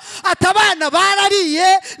momo, atabana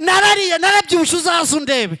barariye, narariye narabyibusha uzaza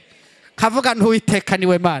undebe. Kavuga ntuwiteka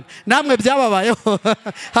niwe Mana, namwe byababayeho.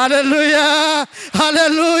 Haleluya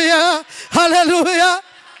haleluya haleluya.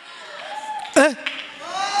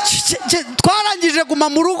 Twarangije guma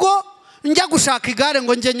mu rugo, njya gushaka igare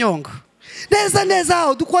ngo njye nyonga. Neza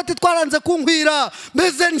udukote twaranze kunkwira,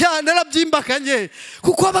 meze narabyimbakanye,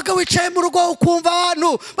 kuko abaga wicaye mu rugo ukumva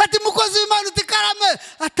abantu bati mukozi w'Imana uti karame,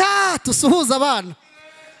 tusuhuza abana.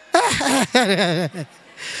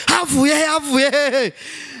 Havuye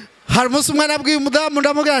hari umunsi umwe nabwiye umudamu,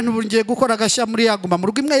 ndamubwira nti ngiye gukora agashya muri yaguma mu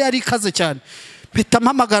rugo. Imwe yari ikaze cyane, mpita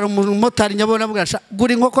mpamagara umumotari nyabona mubwira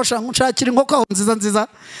gura inkoko, nshakira inkoko aho nziza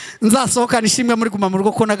nzasohokana ishimwe muri guma mu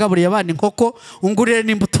rugo, ko nagaburiye abana inkoko, ungurire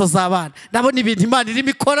n'imbuto z'abana. Ndabona ibintu Imana irimo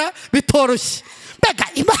ikora bitoroshye. mbega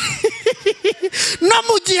no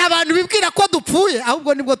mu gihe abantu bibwira ko dupfuye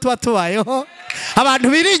ahubwo nibwo tuba tubayeho abantu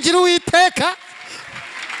biringira Uwiteka.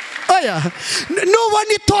 Oya,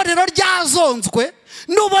 nubona itorero ryazonzwe,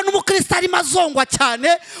 nubona umukristo arimo azongwa cyane,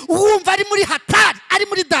 wumva ari muri hatari, ari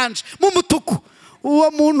muri danje, mu mutuku,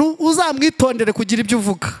 uwo muntu uzamwitondere kugira ibyo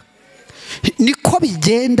uvuga. Niko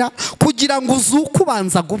bigenda kugira ngo uzuke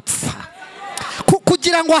ubanza gupfa,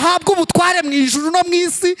 kugira ngo ahabwe ubutware mu ijuru no mu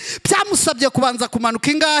isi byamusabye kubanza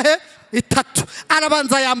kumanuka ingahe? 3.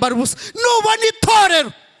 Arabanza yambara ubusa. Nubona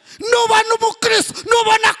itorero, nubona umukristo,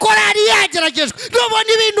 nubona korari yageragejwe, nubona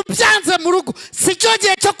ibintu byanze mu rugo, si cyo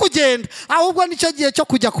gihe cyo kugenda, ahubwo nicyo gihe cyo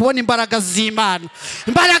kujya kubona imbaraga z'Imana.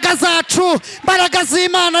 Imbaraga zacu, imbaraga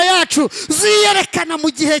z'Imana yacu ziyerekana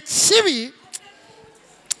mu gihe kibi.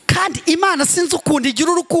 Kandi Imana sinzi ukuntu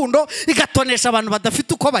igira urukundo igatonesha abantu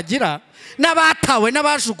badafite uko bagira, n'abatawe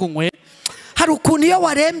n'abajugunywe. Hari ukuntu iyo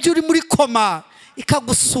warembye uri muri koma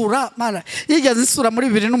ikagusura. Mara yigeze isura muri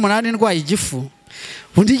 2008 ndwaye igifu.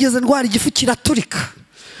 Undi yigeze ndwara igifu kiraturika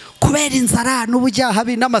kubera inzara n'ubujyaha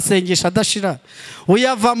n'amasengesho adashira.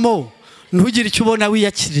 Uyavamo ntugire icyo ubona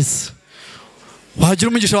wiyakiriza. Wagira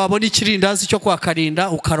umugisha wabona ikirindazi cyo kwa Karinda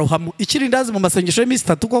ukarohamo. Ikirindazi mu masengesho y'imisi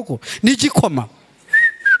 3 koko ni igikoma.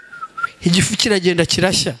 Igifu kiragenda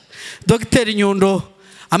kirashya. Dr. Nyundo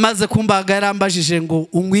amaze kumbaga yarambajije ngo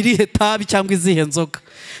unywirihe tabi cyangwa izihe nzoga.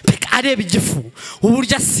 Areba igifu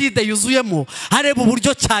uburyo aside yuzuyemo, areba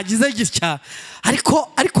uburyo cyagize gitya.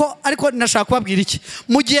 Ariko nashaka kubabwira iki,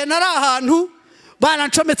 mu gihe nari ahantu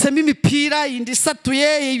banancometsemo imipira indi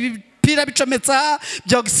satuye, ibipira bicometsa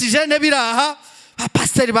bya oxygene biraha,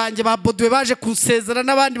 abapasiteri banjye baboduwe baje kusezera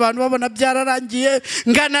n'abandi bantu babona byararangiye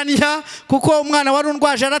ngananiya, kuko umwana wari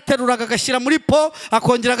undwaje arateruraga agashyira muri po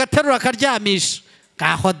akongera agaterura akaryamisha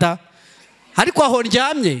gahoda. Ariko aho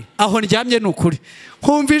ndyamye n'ukuri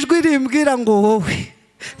nkumva ijwi rimbwira ngo wowe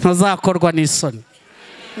ntuzakorwa n'isoni.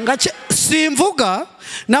 Simvuga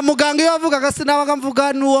na muganga iyo avugaga sinabaga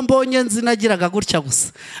mvuga n'uwo mbonye nzinagiraga gutya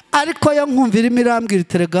gusa, ariko yo nkumvira imirambwira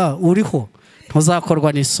iterega uriho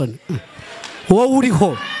ntuzakorwa n'isoni. Wowe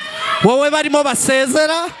uriho, wowe barimo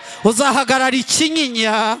basezera uzahagarara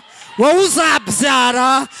ikinyinya, wowe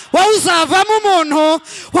uzabyara, wowe uzavamo umuntu,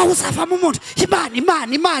 wowe uzavamo umuntu.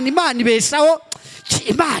 Imana ibeshaho.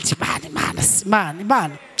 Imana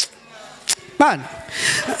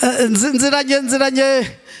nziranye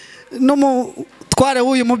n'umutware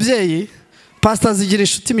w'uyu mubyeyi Pastor Zigira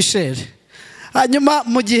inshuti Michel. Hanyuma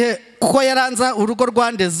mu gihe kuko yaranza urugo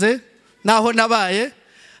rwandeze naho nabaye,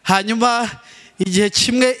 hanyuma igihe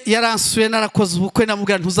kimwe yaransuye narakoze ubukwe,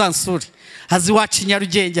 namubwira ntuzansure azi wacu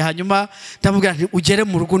Nyarugenge. Hanyuma ndamubwira nti ugere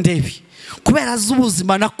mu rugo ndebe, kubera azi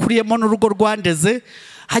ubuzima nakuriyemo n'urugo rwandeze.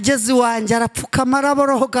 Hageze iwanjye arapfukama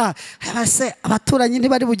araboroga, base abaturanyi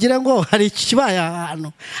ntibari bugire ngo hari ikibaye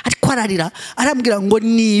ahantu, ariko ararira arambwira ngo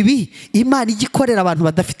nibi Imana igikorera abantu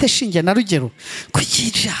badafite shinge na rugero.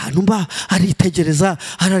 Kugira ahantu mba aritegereza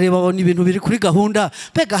arareba abona ibintu biri kuri gahunda.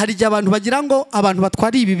 Mbega hari igihe abantu bagira ngo abantu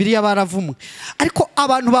batwari Bibiliya baravumwe, ariko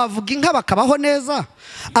abantu bavuga inka bakabaho neza,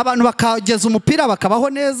 abantu bakageza umupira bakabaho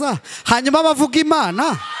neza, hanyuma bavuga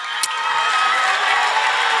Imana.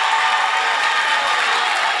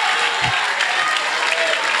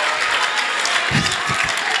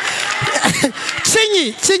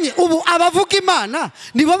 Kinyi ubu abavuga Imana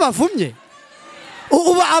nibo bavumye.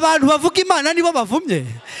 Ubu abantu bavuga Imana nibo bavumye.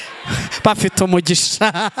 Bafite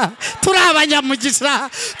umugisha. Turi abanyamugisha,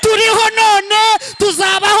 turiho none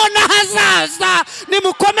tuzabaho n'ahazaza.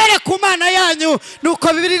 Nimukomere ku Mana yanyu, nuko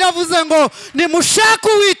Bibiliya iravuze ngo nimushake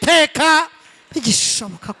Uwiteka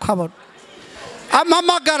igishoboka kwabona.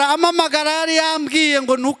 Amamagara yari yambwiye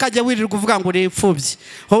ngo ntukajye wirirwa uvuga ngo uri imfubyi.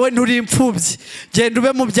 Wowe nturi imfubyi, genda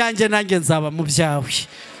ube mu byanjye nanjye nzaba mu byawe.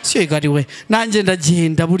 Sigariwe nanjye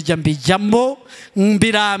ndagenda burya mbijyamo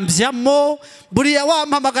mbirambyamo. Buriya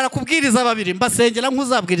wampamagara kubwiriza babiri mbasengera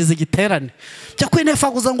nk'uzabwiriza igiterane cyo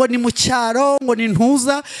kwinefaguza ngo ni mu cyaro, ngo ni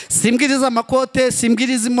ntuza, simbwiriza amakote,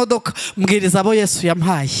 simbwiriza imodoka, mbwiriza abo Yesu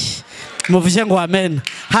yampaye. Muvuge ngo amen.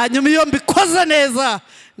 Hanyuma iyo mbikoze neza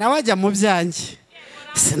nawajya mu byanjye.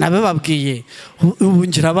 Sinabe babwiye ubu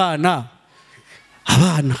ngira abana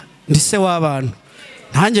ndise w'abantu,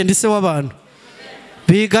 nanjye ndise w'abantu.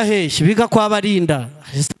 Biga hehe? Biga kwa Barinda.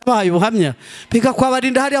 Bahaye ubuhamya. Biga kwa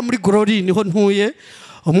Barinda hariya muri Glory niho ntuye.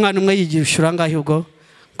 Umwana umwe yigishura ngahe ubwo?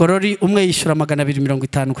 Glory umwe yishura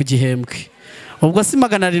 250 ku gihembwe. Ubwo si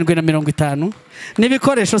 750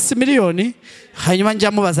 n'ibikoresho si miliyoni. Hanyuma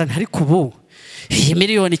njya mubaza ariko ubu iyi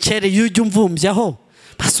miliyoni kere y'ujya umvumbyaho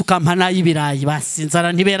basukampa n'ay'ibirayi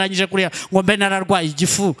basinzara ntiberanyije kuriya ngo mbe nararwaye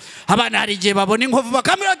igifu. Abana hari igihe babona inkovu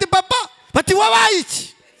bakamira ati papa bati wabaye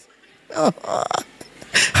iki?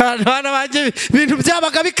 ibintu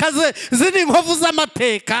byabaga bikaze zini inkovu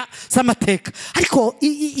z'amateka ariko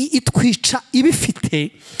itwica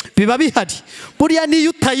ibifite biba bihari buriya niyo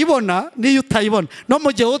utayibona no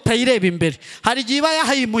mu gihe utayireba imbere hari igihe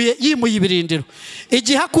iba yimuye ibirindiro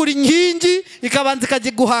igihe hakura inkingi ikabanza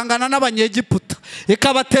ikajya guhangana n'abanyegiputa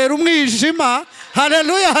ikabatera umwijima.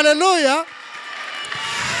 Haleluya haleluya.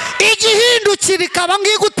 Igihindukira ikaba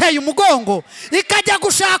ngiguteye umugongo ikajya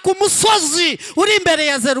gushaka umusozi uri imbere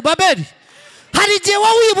ya Zerubabeli. Hari igihe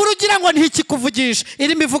wowe wibura ugira ngo ntikikuvugisha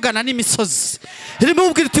irimo ivugana n'imisozi irimo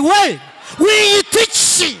ubwira iti we wiyita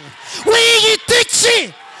iki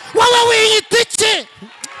wowe wiyita iki.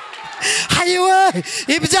 Hayiwe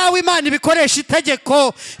ibyawe Imana ibikoresha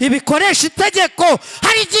itegeko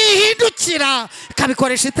hari igihe ihindukira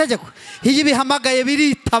ikabikoresha itegeko. Iyo ibihamagaye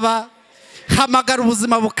biritaba hamagara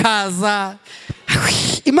ubuzima bukaza.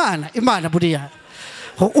 Imana buriya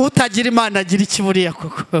utagira Imana agira iki buriya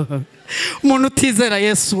koko. Umuntu utizera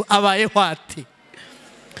Yesu abayeho ati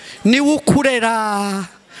niwe ukurera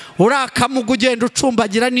urakamuga ugenda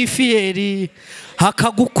ucumbagira n'ifiyeri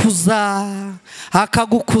akagukuza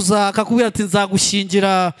akakubwira ati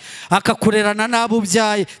nzagushyingira akakurerana n'abo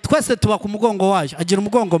ubyaye. Twese tuba ku mugongo wayo agira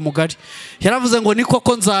umugongo mugari. Yaravuze ngo ni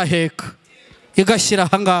koko nzaheka igashyira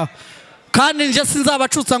aha ngaha kandi nje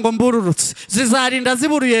sinzabacutsa ngo mbururutse zizarinda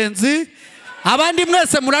ziburuyenzi. Abandi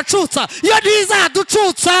mwese muracutsa iyo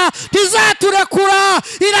ntizaducutsa ntizaturekura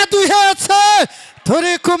iraduhetse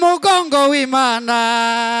turi ku mugongo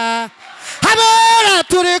w'Imana. Habera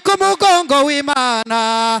turi ku mugongo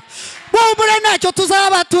w'Imana bumbure ntacyo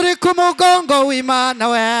tuzaba turi ku mugongo w'Imana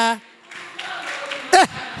we.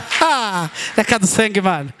 Reka dusenga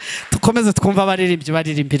Imana dukomeze twumva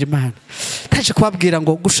baririmbira Imana. Taje kubabwira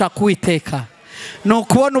ngo gushaka Uwiteka ni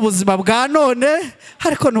ukubona ubuzima bwa none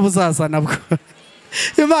ariko n'ubuzaza nabwo.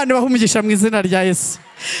 Imana ibahe umugisha mu izina rya Yesu.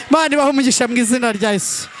 Imana ibahe umugisha mu izina rya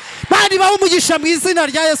Yesu. Imana ibahe umugisha mu izina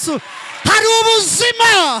rya Yesu.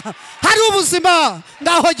 Hari ubuzima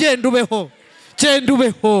ngaho genda ubeho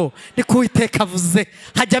ni ku Uwiteka avuze.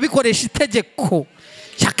 Hajya bikoresha itegeko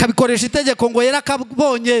yakabikoresha itegeko ngo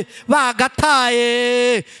yarakabonye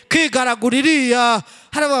bagataye kwigaragura iriya.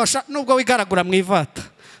 Harabasha nubwo wigaragura mu ivata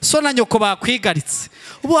so na nyoko bakwigaritse.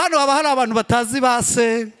 Ubu hano haba hari abantu batazi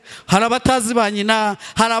base, hari abatazi ba nyina,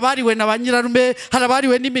 hari abariwe na banyirarume, hari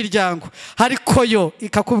abariwe n'imiryango. Ariko yo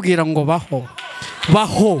ikakubwira ngo baho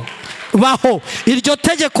iryo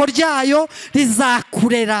tegeko ryayo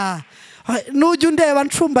rizakurera. Nujya undeba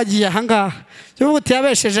ncumbagiye aha ngaha uti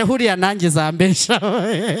yabesheje huriya nanjye zambesha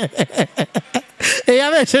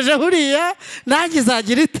yabesheje huriya nanjye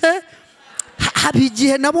zagira ite. Haba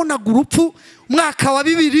igihe nabonaga urupfu umwaka wa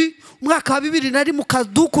 2000 nari mu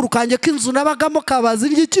kadukuru kanjye k'inzu nabagamo kabazi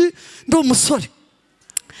ry'iki ndi umusore.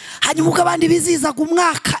 Hanyuma ubwo abandi bizizaga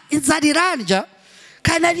umwaka inzara irandya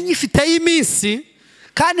kandi nari nyifiteyo iminsi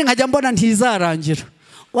kandi nkajya mbona ntizarangira.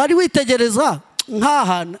 Wari witegereza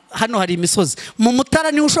nk'ahantu hano hari imisozi mu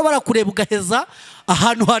Mutara niho ushobora kureba ugaheza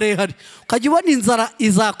ahantu harehare ukajya ubona inzara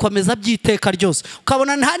izakomeza by'iteka ryose.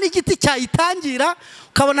 Ukabona nta n'igiti cyayitangira,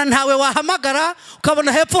 ukabona ntawe wahamagara,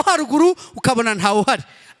 ukabona hepfo haruguru ukabona ntawe uhari.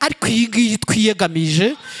 Ariko iyi ngiyi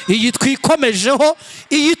twiyegamije, iyi twikomejeho,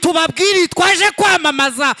 iyi tubabwiri twaje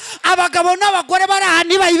kwamamaza abagabo n'abagore bari aha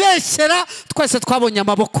nibayibeshyera twese twabonye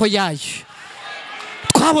amaboko yayo,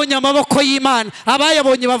 twabonye amaboko y'Imana.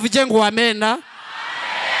 Abayabonye bavuge ngo amena.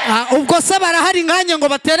 Ubwo se barahari nkanye ngo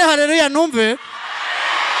batere haleluya numve.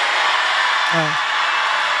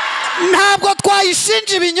 Ntabwo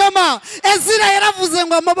twayishinja ibinyoma. Ezira yaravuze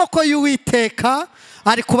ngo amaboko y'Uwiteka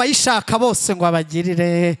ari kubayishaka bose ngo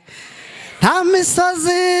abagirire. Nta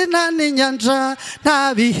misozi nta n'inyanja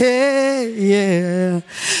nta bihe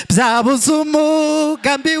byabuze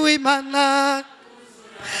umugambi w'Imana.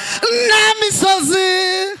 Nta misozi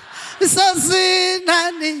nta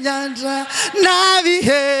n'inyanja nta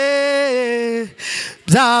bihe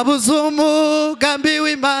byabuze umugambi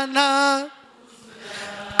w'Imana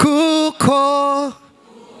kuko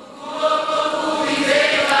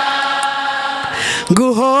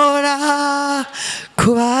guhora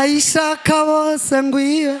kubayishaka bose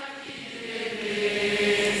ngwiye.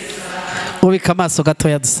 Ubika amaso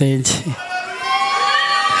gatoya dusenge.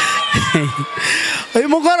 Uyu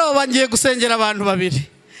mugoroba ngiye gusengera abantu babiri.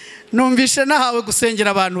 Numvishe nahawe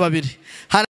gusengera abantu babiri.